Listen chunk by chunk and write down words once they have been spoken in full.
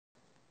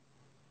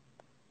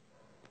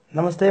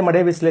నమస్తే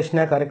మడే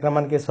విశ్లేషణ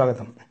కార్యక్రమానికి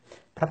స్వాగతం.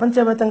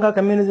 ప్రపంచవ్యాప్తంగా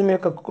కమ్యూనిజం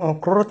యొక్క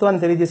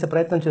క్రూరత్వాన్ని తెలియజేసే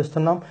ప్రయత్నం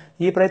చేస్తున్నాం.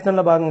 ఈ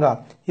ప్రయత్నంలో భాగంగా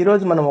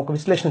ఈరోజు మనం ఒక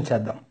విశ్లేషణ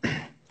చేద్దాం.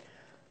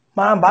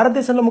 మన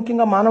భారతదేశంలో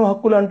ముఖ్యంగా మానవ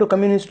హక్కులు అంటూ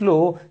కమ్యూనిస్టులు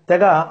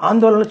తెగ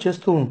ఆందోళనలు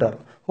చేస్తూ ఉంటారు.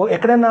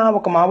 ఎక్కడైనా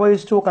ఒక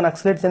మావోయిస్టు ఒక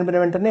నక్సలైట్ చనిపోయిన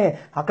వెంటనే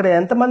అక్కడ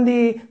ఎంతమంది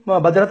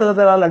భద్రతా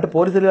దళాలు అంటే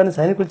పోలీసులు కానీ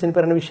సైనికులు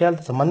చనిపోయిన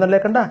విషయాలతో సంబంధం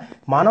లేకుండా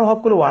మానవ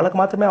హక్కులు వాళ్ళకు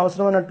మాత్రమే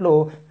అవసరమైనట్లు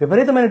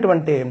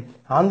విపరీతమైనటువంటి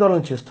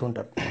ఆందోళన చేస్తూ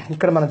ఉంటారు.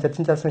 ఇక్కడ మనం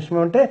చర్చించాల్సిన విషయం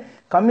ఏమంటే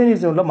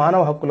కమ్యూనిజంలో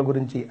మానవ హక్కుల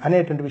గురించి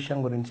అనేటువంటి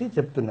విషయం గురించి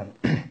చెప్తున్నాను.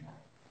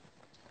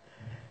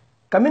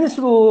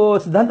 కమ్యూనిస్టు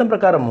సిద్ధాంతం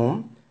ప్రకారము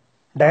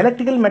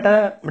డైలెక్టికల్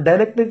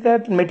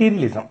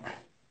మెటీరియలిజం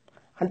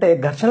అంటే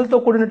ఘర్షణలతో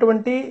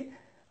కూడినటువంటి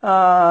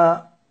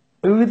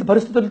వివిధ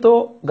పరిస్థితులతో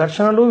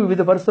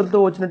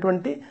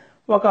వచ్చినటువంటి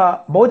ఒక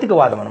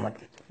భౌతికవాదం అన్నమాట.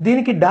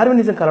 దీనికి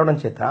డార్వినిజం కలవడం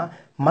చేత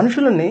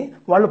మనుషులని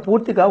వాళ్ళు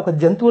పూర్తిగా ఒక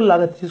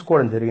జంతువుల్లాగా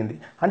తీసుకోవడం జరిగింది.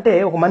 అంటే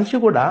ఒక మనిషి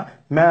కూడా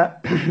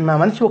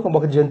మనిషి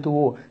ఒక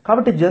జంతువు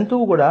కాబట్టి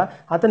జంతువు కూడా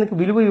అతనికి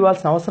విలువ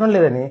ఇవ్వాల్సిన అవసరం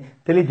లేదని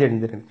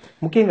తెలియజేయడం జరిగింది.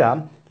 ముఖ్యంగా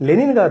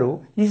లెనిన్ గారు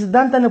ఈ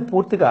సిద్ధాంతాన్ని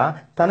పూర్తిగా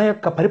తన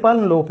యొక్క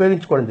పరిపాలనలో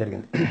ఉపయోగించుకోవడం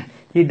జరిగింది.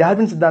 ఈ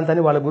డార్విన్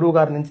సిద్ధాంతాన్ని వాళ్ళ గురువు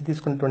గారి నుంచి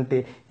తీసుకున్నటువంటి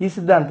ఈ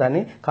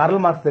సిద్ధాంతాన్ని కార్ల్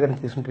మార్క్స్ దగ్గర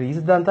నుంచి తీసుకుంటే ఈ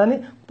సిద్ధాంతాన్ని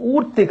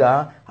పూర్తిగా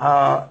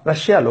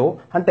రష్యాలో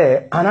అంటే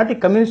ఆనాటి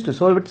కమ్యూనిస్టు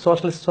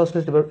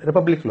సోషలిస్ట్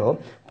రిపబ్లిక్లో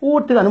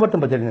పూర్తిగా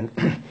అనువర్తింపజరిగింది.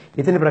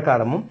 ఇతని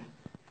ప్రకారము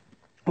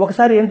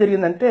ఒకసారి ఏం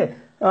జరిగిందంటే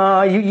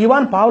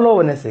ఇవాన్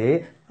పావ్లోవ్ అనేసి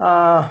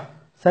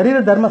శరీర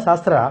ధర్మ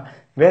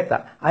శాస్త్రవేత్త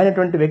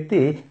అయినటువంటి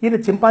వ్యక్తి ఈయన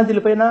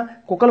చింపాంజీలపైన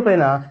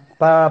కుక్కలపైన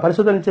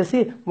పరిశోధనలు చేసి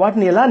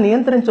వాటిని ఎలా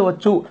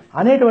నియంత్రించవచ్చు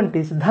అనేటువంటి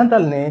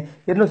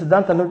ఎన్నో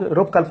సిద్ధాంతాలను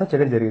రూపకల్పన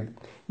చేయడం జరిగింది.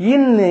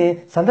 ఈయన్ని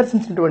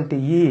సందర్శించినటువంటి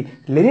ఈ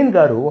లెనిన్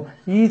గారు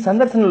ఈ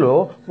సందర్శనలో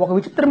ఒక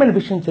విచిత్రమైన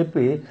విషయం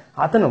చెప్పి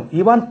అతను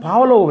ఇవాన్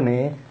పావ్లోవ్ని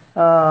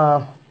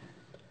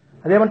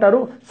అదేమంటారు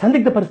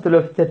సందిగ్ధ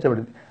పరిస్థితుల్లోకి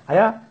చేర్చబడింది.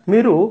 అయా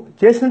మీరు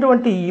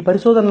చేసినటువంటి ఈ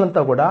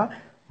పరిశోధనలంతా కూడా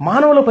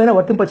మానవుల పైన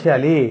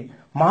వర్తింపచేయాలి.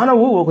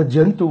 మానవు ఒక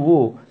జంతువు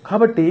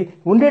కాబట్టి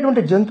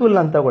ఉండేటువంటి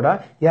జంతువులంతా కూడా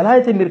ఎలా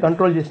అయితే మీరు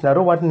కంట్రోల్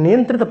చేసినారో వాటిని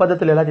నియంత్రిత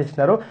పద్ధతులు ఎలా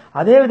చేసినారో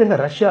అదేవిధంగా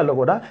రష్యాలో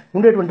కూడా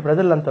ఉండేటువంటి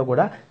ప్రజలంతా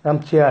కూడా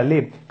చేయాలి.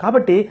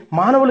 కాబట్టి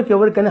మానవులకు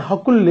ఎవరికైనా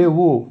హక్కులు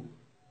లేవు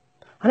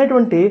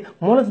అనేటువంటి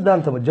మూల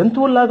సిద్ధాంతం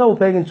జంతువుల్లాగా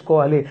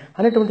ఉపయోగించుకోవాలి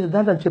అనేటువంటి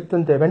సిద్ధాంతం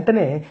చెప్తుంటే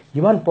వెంటనే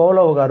ఇవాన్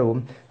పావ్లోవ్ గారు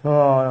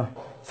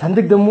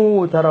సందిగ్ధము,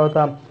 తర్వాత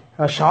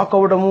షాక్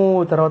అవ్వడము,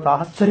 తర్వాత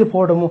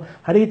ఆశ్చర్యపోవడము.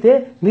 అడిగితే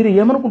మీరు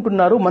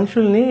ఏమనుకుంటున్నారు,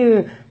 మనుషుల్ని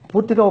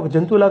పూర్తిగా ఒక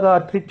జంతువులాగా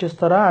ట్రీట్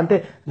చేస్తారా, అంటే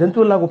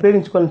జంతువులాగా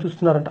ఉపయోగించుకోవాలని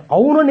చూస్తున్నారంట.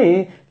 అవునని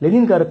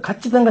లెనిన్ గారు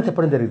ఖచ్చితంగా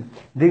చెప్పడం జరిగింది.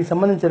 దీనికి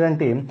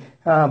సంబంధించినటువంటి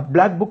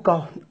బ్లాక్ బుక్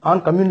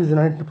ఆన్ కమ్యూనిజం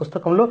అనే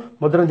పుస్తకంలో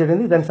ముద్రణ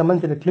జరిగింది. దానికి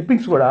సంబంధించిన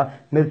క్లిప్పింగ్స్ కూడా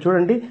మీరు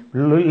చూడండి.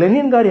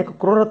 లెనిన్ గారి యొక్క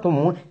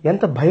క్రూరత్వము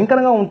ఎంత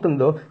భయంకరంగా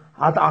ఉంటుందో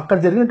అక్కడ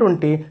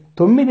జరిగినటువంటి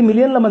 9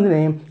 మిలియన్ల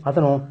మందిని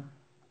అతను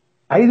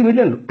 5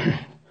 మిలియన్లు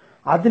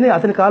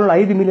అతని కాలంలో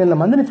 5 మిలియన్ల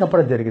మందిని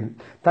చంపడం జరిగింది.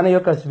 తన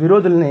యొక్క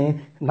విరోధుల్ని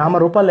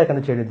నామరూపాలు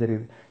లేకుండా చేయడం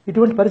జరిగింది.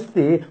 ఇటువంటి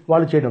పరిస్థితి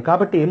వాళ్ళు చేయడం.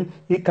 కాబట్టి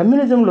ఈ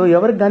కమ్యూనిజంలో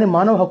ఎవరికి కానీ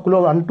మానవ హక్కులు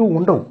అంటూ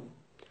ఉండవు.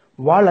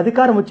 వాళ్ళ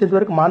అధికారం వచ్చేంత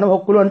వరకు మానవ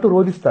హక్కులు అంటూ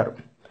రోధిస్తారు,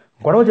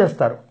 గొడవ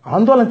చేస్తారు,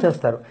 ఆందోళన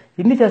చేస్తారు,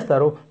 ఇన్ని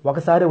చేస్తారు.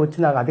 ఒకసారి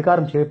వచ్చినాక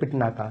అధికారం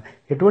చేపట్టినాక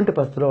ఎటువంటి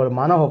పరిస్థితుల్లో వాళ్ళు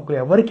మానవ హక్కులు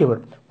ఎవరికి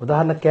ఇవ్వరు.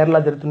 ఉదాహరణ కేరళ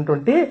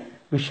జరుగుతున్నటువంటి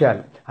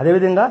విషయాలు,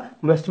 అదేవిధంగా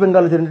వెస్ట్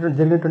బెంగాల్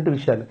జరిగినటువంటి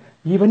విషయాలు,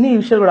 ఈ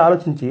విషయాలు కూడా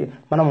ఆలోచించి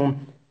మనము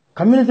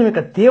కమ్యూనిజం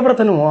యొక్క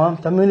తీవ్రతను,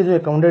 కమ్యూనిజం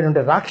యొక్క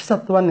ఉండేటువంటి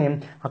రాక్షసత్వాన్ని,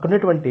 అక్కడ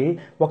ఉండేటువంటి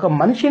ఒక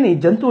మనిషిని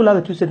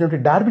జంతువులాగా చూసేటువంటి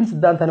డార్విన్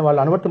సిద్ధాంతాన్ని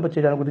వాళ్ళు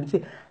అనువర్తింపచేయడానికి గురించి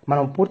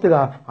మనం పూర్తిగా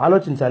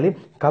ఆలోచించాలి.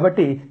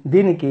 కాబట్టి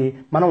దీనికి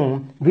మనం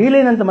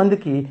వీలైనంత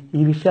మందికి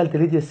ఈ విషయాలు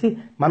తెలియజేసి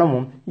మనము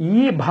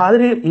ఈ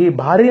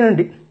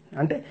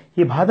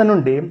బాధ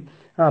నుండి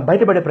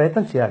బయటపడే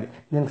ప్రయత్నం చేయాలి.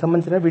 దీనికి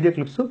సంబంధించిన వీడియో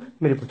క్లిప్స్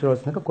మీరు ఇప్పుడు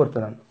చూడవలసిందిగా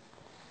కోరుతున్నాను.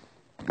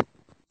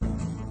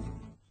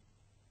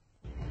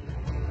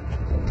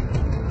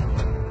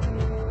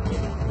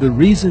 The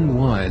reason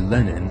why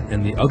Lenin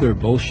and the other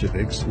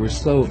Bolsheviks were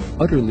so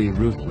utterly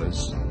ruthless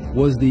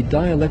was the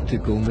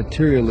dialectical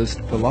materialist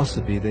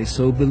philosophy they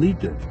so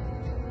believed in.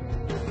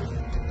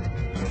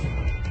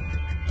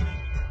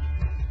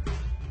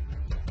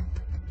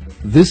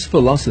 This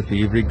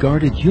philosophy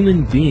regarded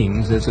human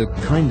beings as a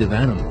kind of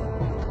animal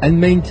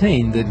and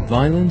maintained that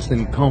violence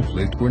and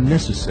conflict were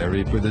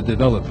necessary for the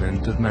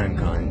development of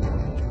mankind.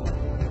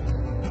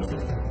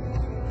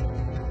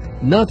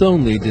 Not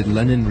only did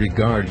Lenin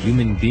regard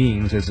human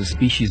beings as a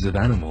species of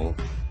animal,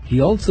 he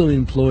also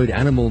employed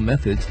animal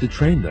methods to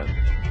train them.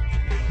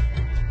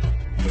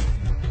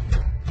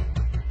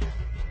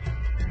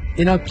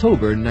 In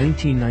October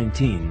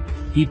 1919,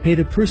 he paid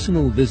a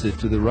personal visit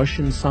to the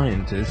Russian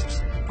scientist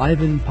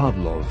Ivan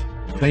Pavlov,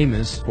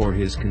 famous for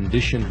his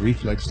conditioned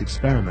reflex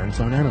experiments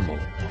on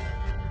animals.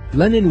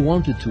 Lenin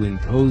wanted to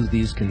impose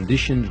these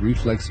conditioned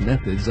reflex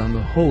methods on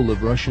the whole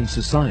of Russian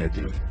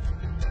society.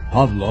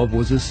 Pavlov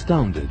was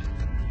astounded.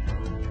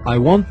 I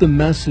want the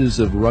masses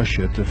of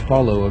Russia to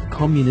follow a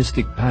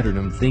communistic pattern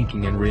of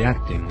thinking and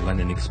reacting,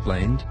 Lenin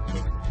explained.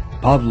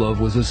 Pavlov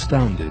was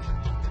astounded.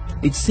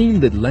 It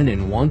seemed that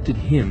Lenin wanted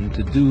him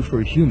to do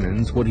for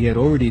humans what he had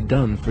already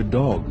done for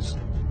dogs.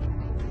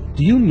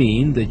 Do you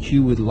mean that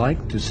you would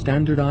like to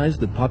standardize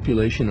the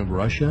population of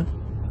Russia?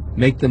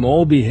 Make them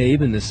all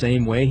behave in the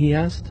same way, he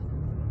asked.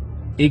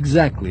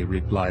 Exactly,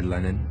 replied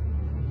Lenin.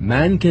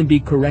 Man can be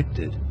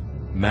corrected.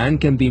 Man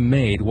can be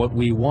made what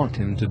we want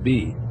him to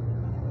be.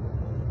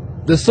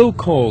 The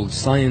so-called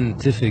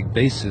scientific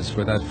basis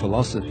for that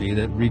philosophy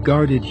that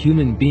regarded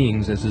human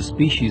beings as a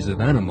species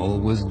of animal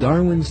was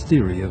Darwin's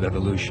theory of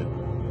evolution.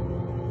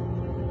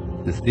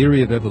 The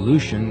theory of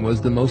evolution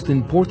was the most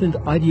important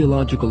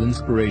ideological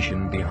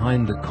inspiration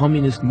behind the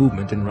communist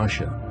movement in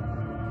Russia.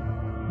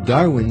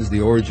 Darwin's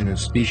The Origin of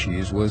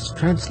Species was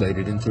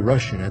translated into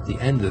Russian at the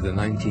end of the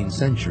 19th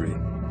century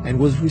and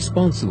was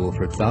responsible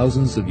for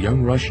thousands of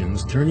young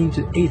Russians turning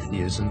to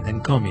atheism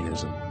and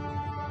communism.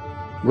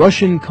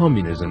 Russian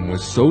communism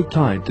was so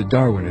tied to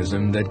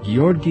Darwinism that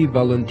Georgy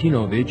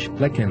Valentinovich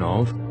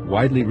Plekhanov,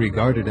 widely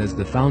regarded as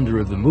the founder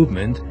of the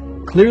movement,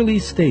 clearly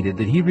stated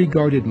that he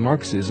regarded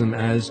Marxism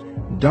as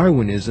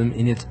Darwinism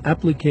in its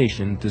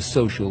application to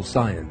social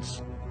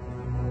science.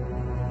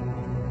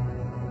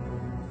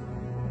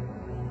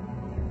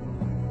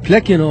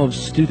 Plekhanov's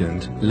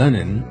student,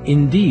 Lenin,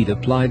 indeed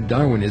applied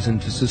Darwinism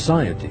to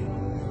society,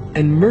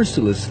 and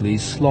mercilessly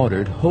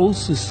slaughtered whole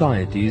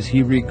societies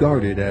he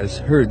regarded as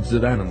herds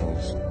of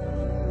animals.